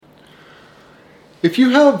If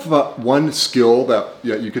you have one skill that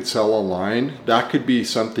you could sell online, that could be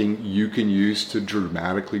something you can use to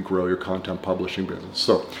dramatically grow your content publishing business.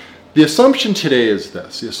 So the assumption today is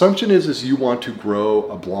this. The assumption is you want to grow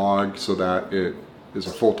a blog so that it is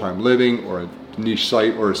a full-time living or a niche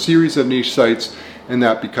site or a series of niche sites, and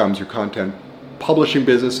that becomes your content publishing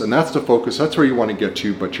business, and that's the focus. That's where you want to get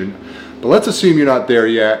to, but let's assume you're not there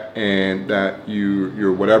yet, and that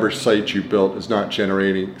your whatever site you built is not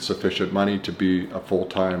generating sufficient money to be a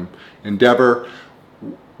full-time endeavor.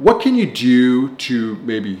 What can you do to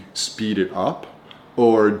maybe speed it up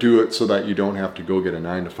or do it so that you don't have to go get a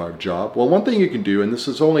 9-to-5 job? Well, one thing you can do, and this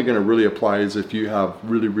is only going to really apply, is if you have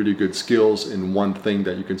really, really good skills in one thing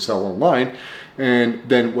that you can sell online, and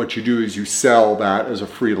then what you do is you sell that as a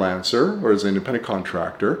freelancer or as an independent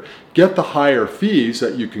contractor, get the higher fees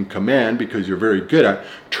that you can command because you're very good at,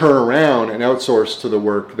 turn around and outsource to the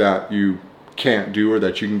work that you can't do or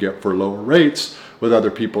that you can get for lower rates with other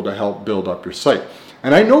people to help build up your site.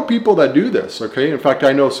 And I know people that do this, okay? In fact,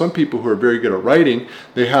 I know some people who are very good at writing.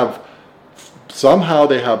 Somehow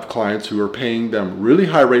they have clients who are paying them really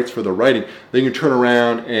high rates for the writing. They can turn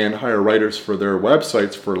around and hire writers for their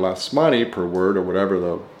websites for less money per word or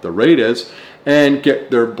whatever the rate is, and get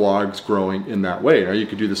their blogs growing in that way. Now, you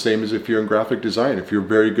could do the same as if you're in graphic design. If you're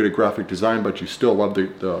very good at graphic design, but you still love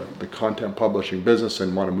the content publishing business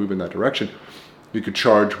and want to move in that direction, you could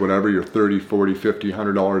charge whatever your $30, $40, $50,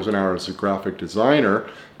 $100 an hour as a graphic designer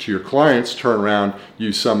to your clients, turn around,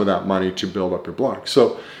 use some of that money to build up your blog.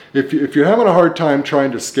 So if you're having a hard time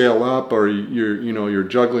trying to scale up, or you're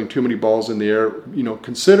juggling too many balls in the air,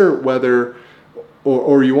 consider whether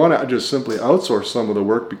or you want to just simply outsource some of the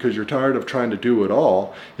work because you're tired of trying to do it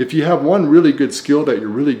all. If you have one really good skill that you're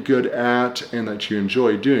really good at and that you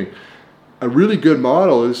enjoy doing, a really good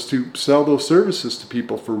model is to sell those services to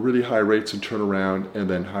people for really high rates and turn around and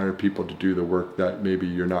then hire people to do the work that maybe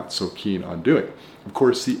you're not so keen on doing. Of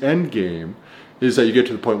course, the end game is that you get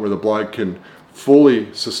to the point where the blog can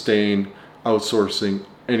fully sustain outsourcing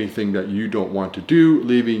anything that you don't want to do,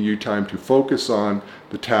 leaving you time to focus on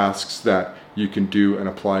the tasks that you can do and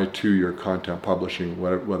apply to your content publishing,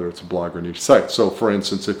 whether it's a blog or niche site. So for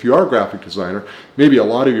instance, if you are a graphic designer, maybe a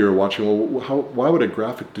lot of you are watching, well, why would a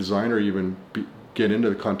graphic designer even get into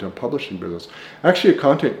the content publishing business? Actually,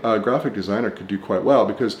 a graphic designer could do quite well,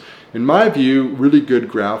 because in my view, really good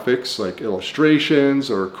graphics like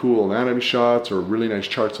illustrations or cool anatomy shots or really nice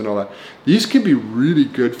charts and all that, these can be really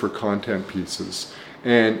good for content pieces.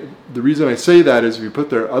 And the reason I say that is if you put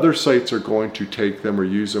there, other sites are going to take them or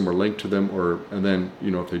use them or link to them, and then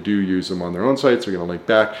if they do use them on their own sites, they're going to link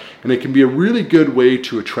back. And it can be a really good way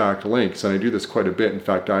to attract links. And I do this quite a bit. In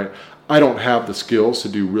fact, I don't have the skills to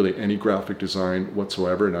do really any graphic design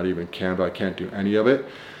whatsoever, not even Canva. I can't do any of it.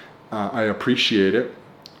 I appreciate it.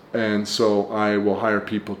 And so I will hire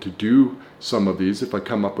people to do some of these. If I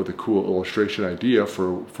come up with a cool illustration idea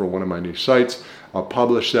for one of my niche sites, I'll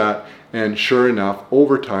publish that. And sure enough,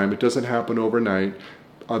 over time, it doesn't happen overnight,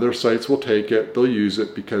 other sites will take it, they'll use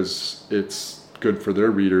it because it's good for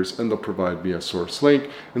their readers, and they'll provide me a source link.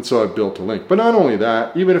 And so I've built a link. But not only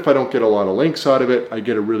that, even if I don't get a lot of links out of it, I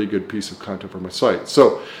get a really good piece of content for my site.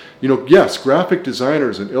 So, yes, graphic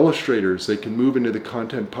designers and illustrators, they can move into the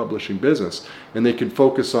content publishing business, and they can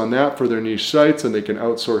focus on that for their niche sites, and they can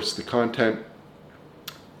outsource the content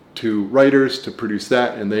to writers to produce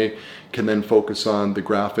that, and they can then focus on the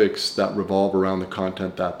graphics that revolve around the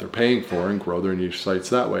content that they're paying for and grow their niche sites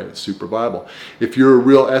that way. It's super viable. If you're a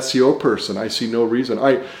real SEO person, I see no reason.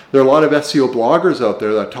 There are a lot of SEO bloggers out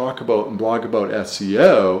there that talk about and blog about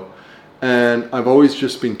SEO, and I've always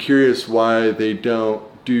just been curious why they don't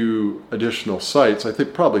do additional sites. I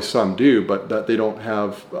think probably some do, but that they don't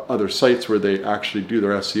have other sites where they actually do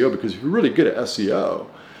their SEO, because if you're really good at SEO,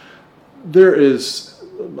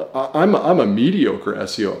 I'm a mediocre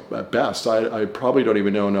SEO at best. I probably don't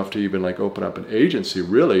even know enough to even open up an agency,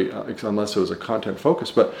 really, unless it was a content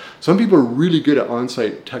focus. But some people are really good at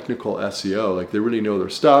on-site technical SEO. They really know their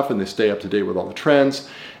stuff and they stay up to date with all the trends.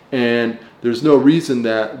 And there's no reason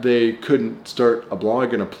that they couldn't start a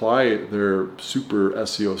blog and apply their super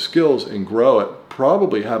SEO skills and grow it.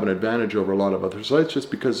 Probably have an advantage over a lot of other sites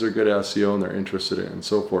just because they're good at SEO and they're interested in it and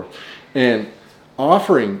so forth. And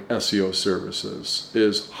offering SEO services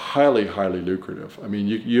is highly, highly lucrative. I mean,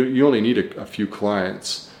 you only need a few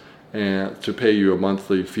clients and to pay you a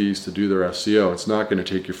monthly fees to do their SEO. It's not going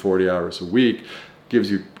to take you 40 hours a week.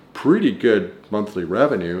 Gives you pretty good monthly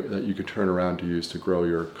revenue that you can turn around to use to grow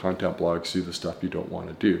your content blogs, do the stuff you don't want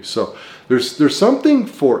to do. So there's something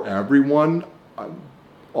for everyone.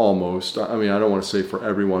 almost. I mean, I don't want to say for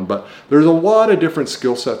everyone, but there's a lot of different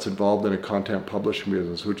skill sets involved in a content publishing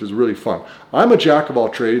business, which is really fun. I'm a jack of all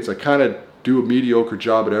trades. I kind of do a mediocre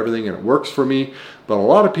job at everything and it works for me, but a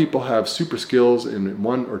lot of people have super skills in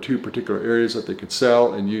one or two particular areas that they could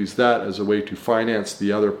sell and use that as a way to finance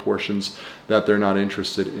the other portions that they're not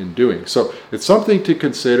interested in doing. So it's something to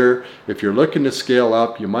consider. If you're looking to scale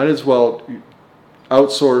up, you might as well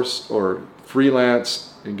outsource or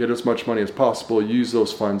freelance and get as much money as possible. Use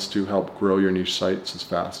those funds to help grow your niche sites as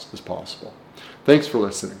fast as possible. Thanks for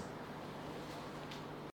listening.